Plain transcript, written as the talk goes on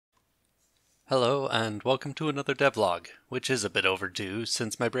Hello, and welcome to another devlog, which is a bit overdue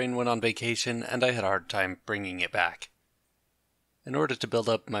since my brain went on vacation and I had a hard time bringing it back. In order to build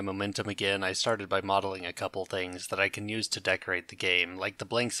up my momentum again, I started by modeling a couple things that I can use to decorate the game, like the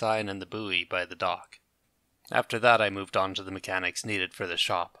blank sign and the buoy by the dock. After that, I moved on to the mechanics needed for the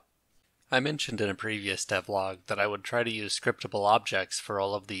shop. I mentioned in a previous devlog that I would try to use scriptable objects for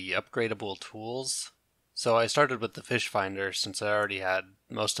all of the upgradable tools. So I started with the fish finder since I already had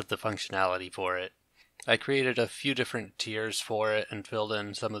most of the functionality for it. I created a few different tiers for it and filled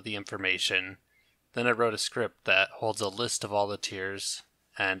in some of the information. Then I wrote a script that holds a list of all the tiers,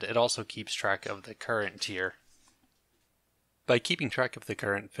 and it also keeps track of the current tier. By keeping track of the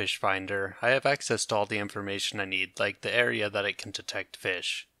current fish finder, I have access to all the information I need, like the area that it can detect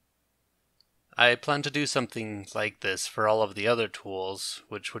fish. I plan to do something like this for all of the other tools,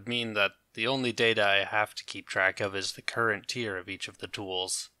 which would mean that the only data I have to keep track of is the current tier of each of the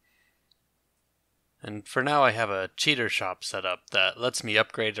tools. And for now I have a cheater shop set up that lets me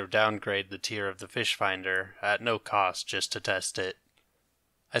upgrade or downgrade the tier of the fish finder at no cost just to test it.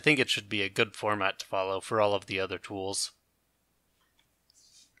 I think it should be a good format to follow for all of the other tools.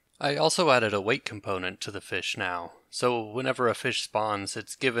 I also added a weight component to the fish now, so whenever a fish spawns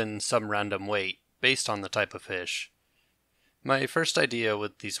it's given some random weight based on the type of fish. My first idea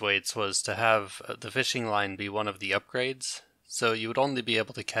with these weights was to have the fishing line be one of the upgrades, so you would only be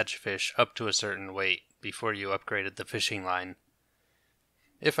able to catch fish up to a certain weight before you upgraded the fishing line.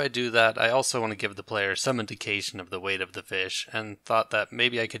 If I do that, I also want to give the player some indication of the weight of the fish, and thought that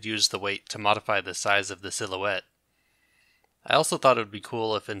maybe I could use the weight to modify the size of the silhouette. I also thought it would be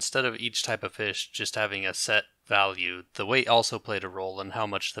cool if instead of each type of fish just having a set value, the weight also played a role in how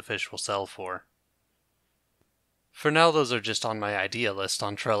much the fish will sell for. For now, those are just on my idea list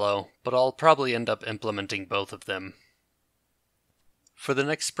on Trello, but I'll probably end up implementing both of them. For the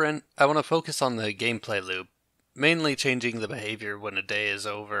next sprint, I want to focus on the gameplay loop, mainly changing the behavior when a day is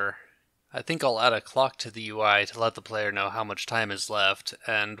over. I think I'll add a clock to the UI to let the player know how much time is left,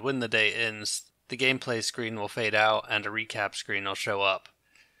 and when the day ends, the gameplay screen will fade out and a recap screen will show up.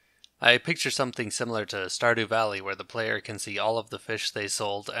 I picture something similar to Stardew Valley where the player can see all of the fish they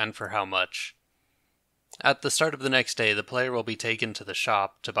sold and for how much. At the start of the next day, the player will be taken to the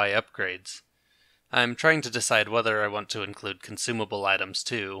shop to buy upgrades. I'm trying to decide whether I want to include consumable items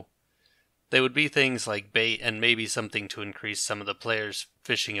too. They would be things like bait and maybe something to increase some of the player's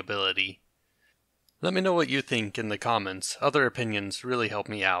fishing ability. Let me know what you think in the comments. Other opinions really help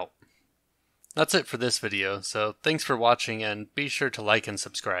me out. That's it for this video, so thanks for watching and be sure to like and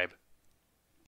subscribe.